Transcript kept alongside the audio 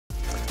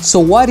So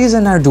what is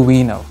an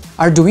Arduino?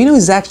 Arduino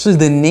is actually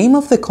the name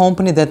of the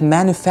company that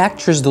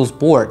manufactures those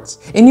boards.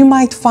 And you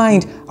might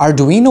find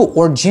Arduino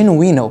or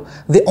Genuino.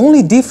 The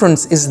only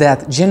difference is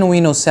that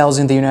Genuino sells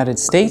in the United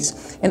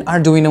States and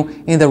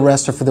Arduino in the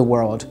rest of the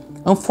world.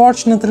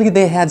 Unfortunately,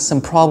 they had some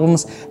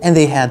problems and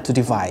they had to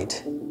divide.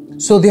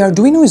 So the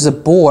Arduino is a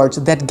board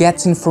that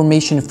gets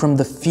information from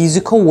the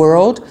physical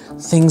world,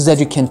 things that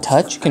you can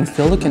touch, you can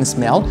feel, you can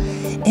smell,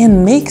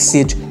 and makes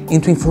it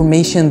into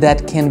information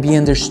that can be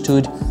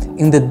understood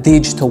in the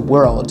digital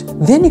world.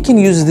 Then you can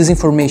use this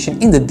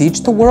information in the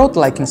digital world,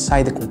 like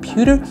inside the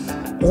computer,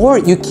 or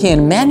you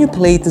can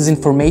manipulate this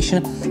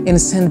information and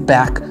send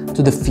back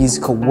to the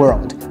physical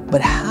world.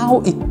 But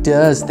how it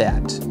does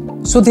that?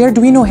 So the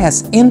Arduino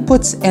has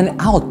inputs and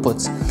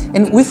outputs,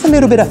 and with a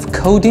little bit of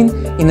coding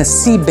in a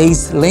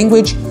C-based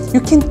language,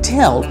 you can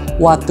tell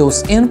what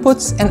those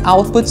inputs and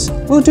outputs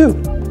will do.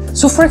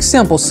 So for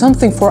example,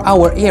 something for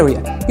our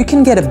area, you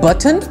can get a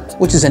button,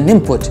 which is an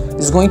input,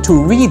 is going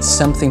to read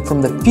something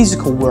from the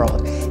physical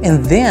world.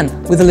 And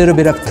then with a little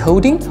bit of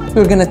coding,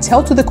 we're going to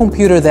tell to the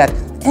computer that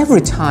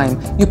every time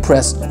you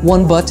press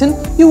one button,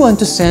 you want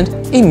to send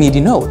a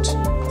MIDI note.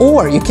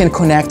 Or you can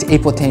connect a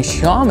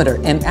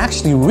potentiometer and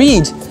actually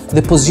read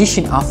the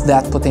position of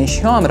that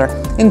potentiometer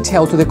and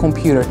tell to the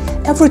computer,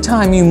 every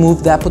time you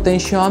move that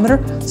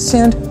potentiometer,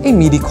 send a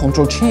MIDI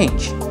control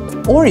change.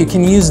 Or you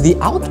can use the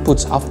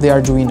outputs of the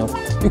Arduino.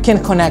 You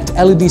can connect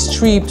LED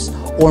strips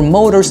or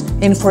motors,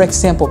 and for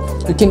example,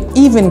 you can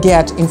even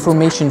get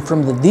information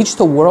from the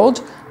digital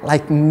world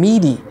like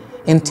MIDI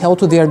and tell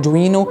to the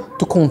Arduino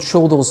to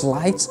control those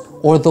lights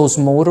or those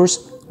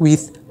motors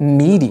with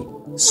MIDI.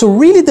 So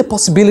really the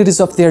possibilities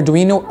of the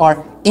Arduino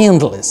are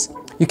endless.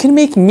 You can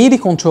make MIDI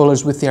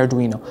controllers with the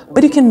Arduino,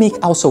 but you can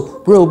make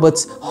also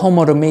robots, home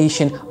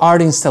automation,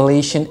 art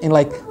installation, and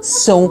like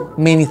so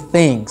many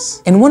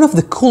things. And one of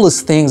the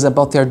coolest things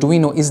about the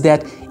Arduino is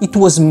that it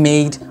was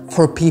made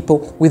for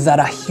people without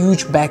a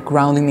huge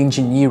background in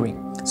engineering.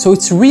 So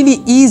it's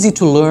really easy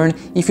to learn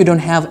if you don't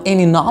have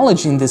any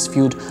knowledge in this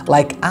field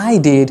like I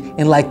did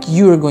and like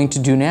you're going to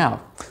do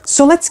now.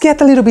 So let's get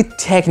a little bit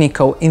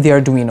technical in the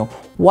Arduino.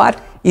 What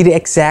it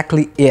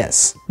exactly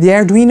is. The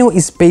Arduino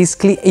is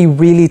basically a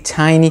really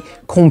tiny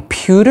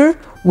computer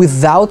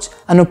without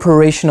an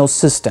operational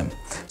system.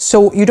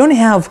 So you don't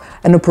have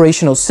an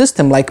operational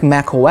system like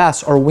Mac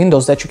OS or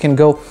Windows that you can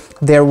go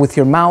there with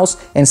your mouse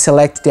and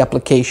select the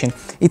application.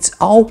 It's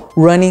all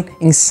running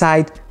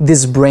inside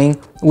this brain,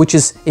 which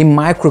is a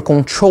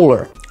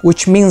microcontroller,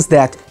 which means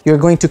that you're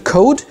going to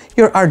code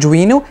your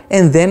Arduino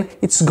and then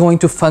it's going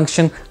to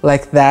function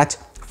like that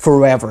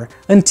forever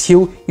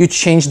until you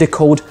change the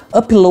code,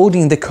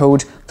 uploading the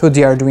code to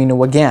the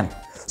Arduino again.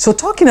 So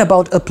talking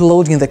about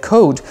uploading the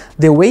code,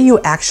 the way you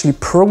actually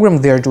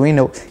program the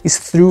Arduino is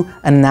through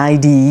an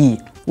IDE,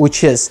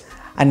 which is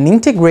an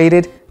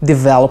integrated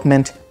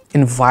development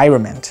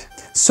environment.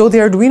 So the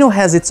Arduino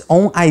has its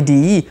own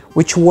IDE,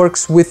 which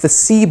works with the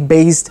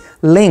C-based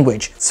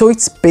language. So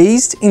it's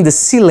based in the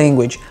C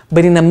language,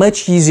 but in a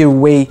much easier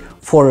way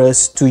for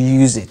us to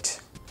use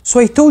it. So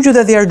I told you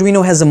that the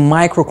Arduino has a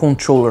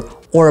microcontroller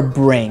or a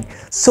brain.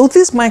 So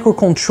this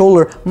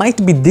microcontroller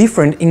might be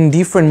different in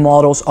different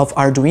models of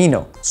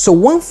Arduino. So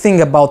one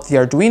thing about the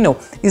Arduino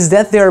is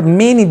that there are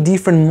many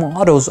different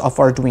models of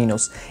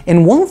Arduinos.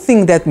 And one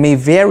thing that may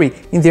vary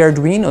in the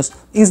Arduinos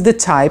is the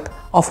type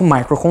of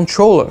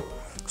microcontroller.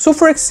 So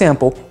for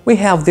example, we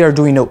have the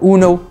Arduino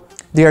Uno,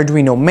 the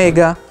Arduino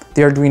Mega,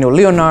 the Arduino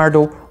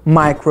Leonardo,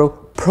 Micro,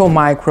 Pro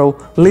Micro,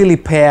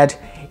 LilyPad,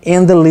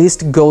 and the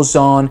list goes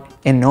on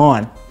and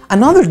on.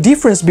 Another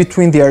difference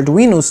between the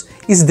Arduinos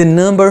is the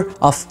number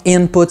of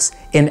inputs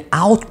and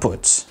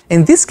outputs.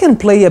 And this can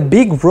play a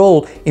big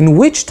role in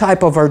which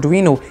type of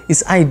Arduino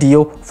is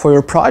ideal for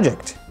your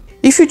project.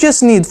 If you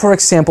just need, for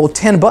example,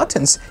 10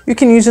 buttons, you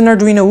can use an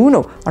Arduino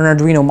Uno, an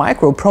Arduino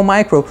Micro, Pro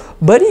Micro.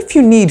 But if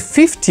you need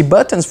 50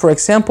 buttons, for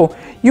example,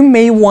 you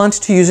may want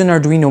to use an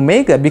Arduino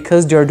Mega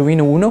because the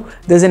Arduino Uno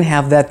doesn't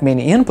have that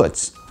many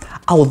inputs.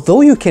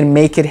 Although you can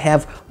make it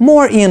have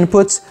more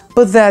inputs,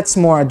 but that's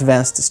more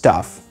advanced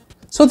stuff.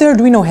 So the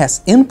Arduino has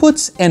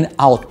inputs and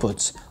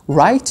outputs,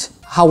 right?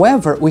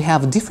 However, we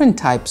have different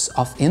types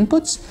of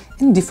inputs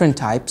and different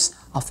types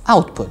of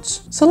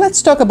outputs. So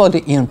let's talk about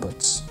the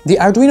inputs. The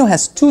Arduino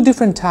has two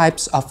different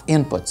types of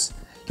inputs.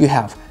 You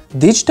have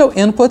digital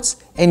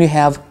inputs and you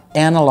have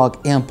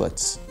analog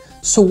inputs.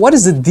 So what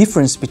is the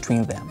difference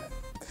between them?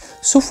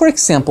 So for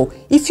example,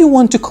 if you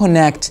want to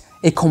connect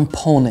a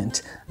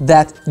component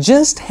that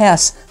just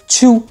has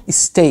two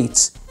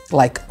states,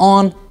 like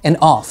on and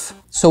off,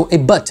 so a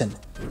button,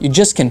 you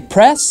just can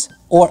press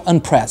or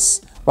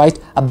unpress, right?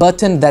 A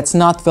button that's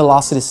not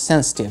velocity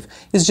sensitive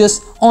is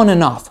just on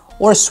and off,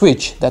 or a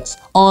switch that's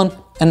on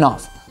and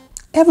off.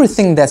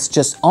 Everything that's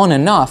just on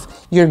and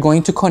off, you're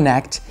going to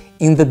connect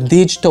in the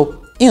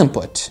digital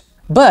input.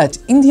 But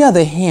in the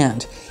other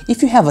hand,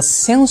 if you have a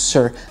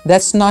sensor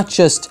that's not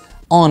just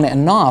on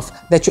and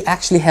off, that you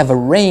actually have a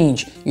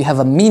range, you have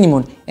a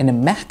minimum and a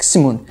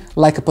maximum,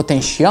 like a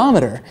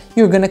potentiometer,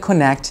 you're gonna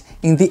connect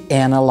in the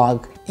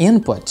analog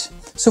input.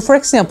 So for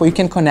example, you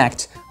can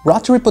connect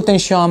rotary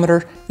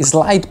potentiometer,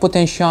 slide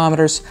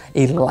potentiometers,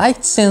 a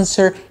light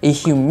sensor, a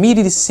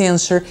humidity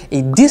sensor,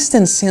 a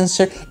distance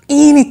sensor,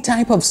 any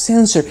type of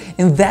sensor.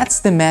 And that's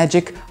the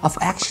magic of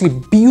actually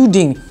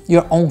building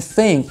your own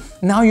thing.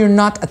 Now you're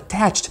not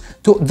attached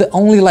to the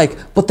only like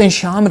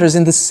potentiometers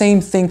and the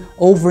same thing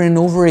over and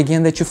over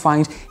again that you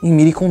find in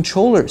MIDI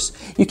controllers.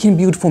 You can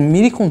build from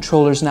MIDI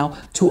controllers now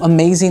to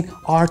amazing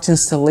art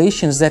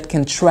installations that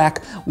can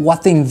track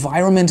what the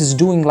environment is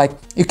doing. Like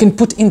you can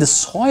put in the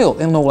soil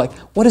and know like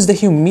what is the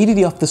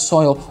humidity of the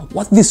soil,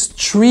 what this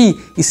tree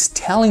is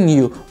telling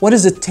you, what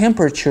is the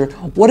temperature,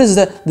 what is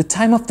the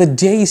time of the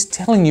day is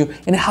telling you,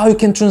 and how you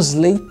can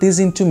translate this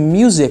into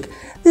music.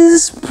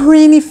 This is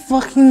pretty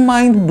fucking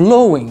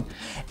mind-blowing.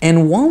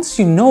 And once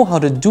you know how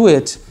to do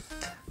it,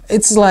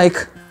 it's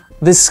like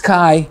the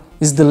sky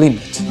is the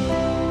limit.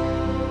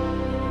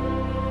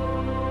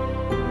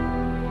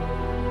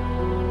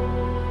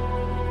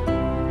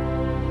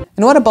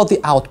 And what about the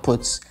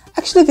outputs?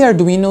 Actually, the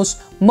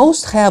Arduinos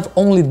most have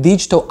only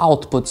digital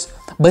outputs,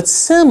 but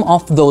some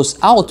of those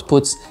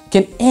outputs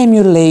can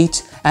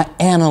emulate an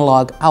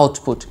analog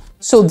output.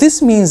 So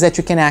this means that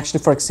you can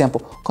actually, for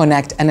example,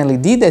 connect an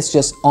LED that's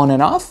just on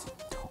and off,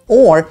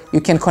 or you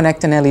can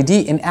connect an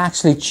LED and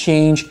actually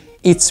change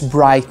its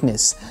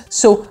brightness.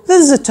 So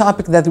this is a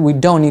topic that we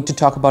don't need to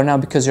talk about now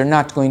because you're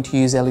not going to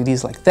use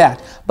LEDs like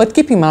that, but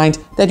keep in mind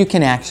that you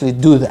can actually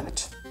do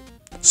that.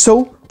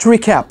 So to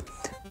recap,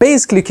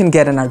 basically you can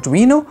get an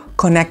Arduino,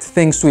 connect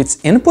things to its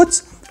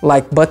inputs,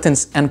 like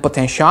buttons and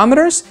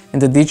potentiometers,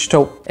 and the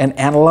digital and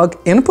analog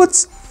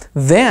inputs.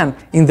 Then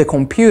in the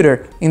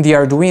computer, in the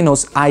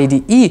Arduino's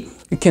IDE,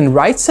 you can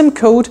write some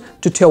code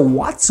to tell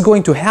what's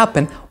going to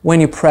happen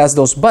when you press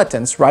those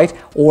buttons, right?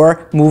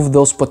 Or move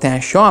those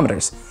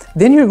potentiometers.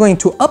 Then you're going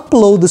to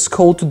upload this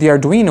code to the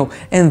Arduino,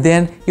 and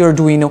then your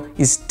Arduino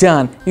is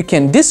done. You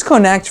can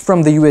disconnect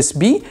from the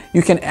USB,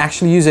 you can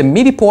actually use a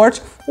MIDI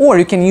port, or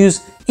you can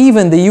use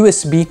even the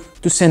USB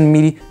to send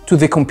MIDI to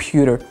the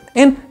computer.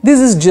 And this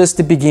is just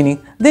the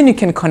beginning. Then you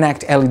can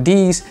connect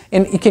LEDs,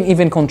 and you can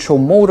even control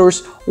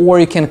motors, or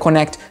you can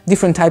connect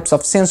different types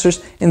of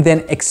sensors and then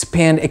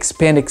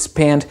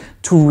expand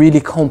to really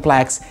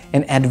complex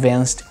and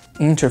advanced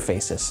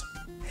interfaces.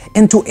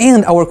 And to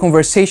end our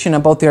conversation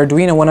about the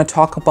Arduino, I want to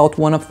talk about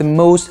one of the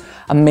most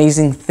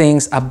amazing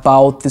things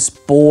about this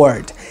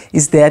board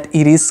is that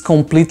it is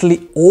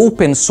completely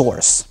open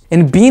source.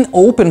 And being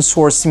open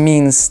source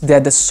means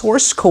that the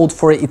source code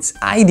for its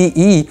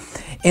IDE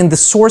and the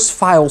source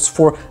files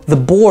for the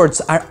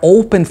boards are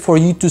open for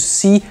you to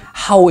see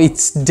how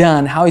it's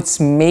done, how it's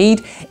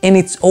made, and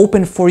it's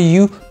open for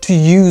you to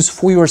use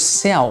for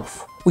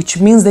yourself.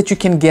 Which means that you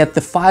can get the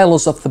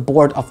files of the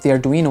board of the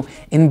Arduino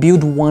and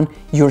build one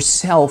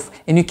yourself,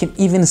 and you can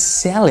even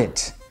sell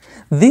it.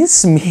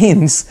 This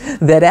means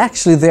that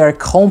actually there are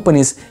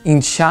companies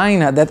in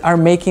China that are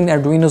making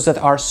Arduinos that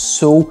are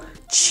so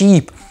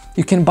cheap.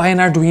 You can buy an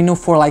Arduino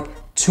for like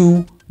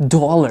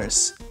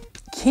 $2.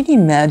 Can you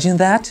imagine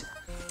that?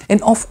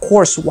 And of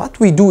course, what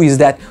we do is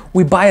that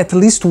we buy at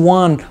least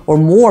one or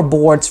more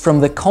boards from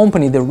the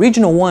company, the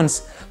original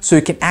ones, so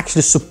you can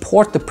actually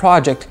support the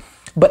project.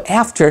 But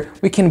after,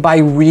 we can buy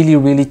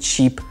really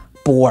cheap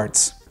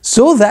boards.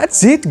 So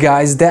that's it,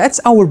 guys. That's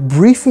our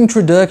brief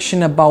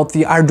introduction about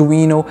the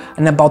Arduino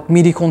and about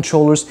MIDI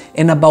controllers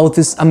and about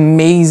this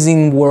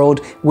amazing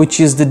world, which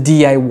is the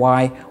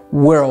DIY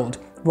world,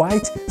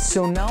 right?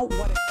 So now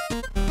what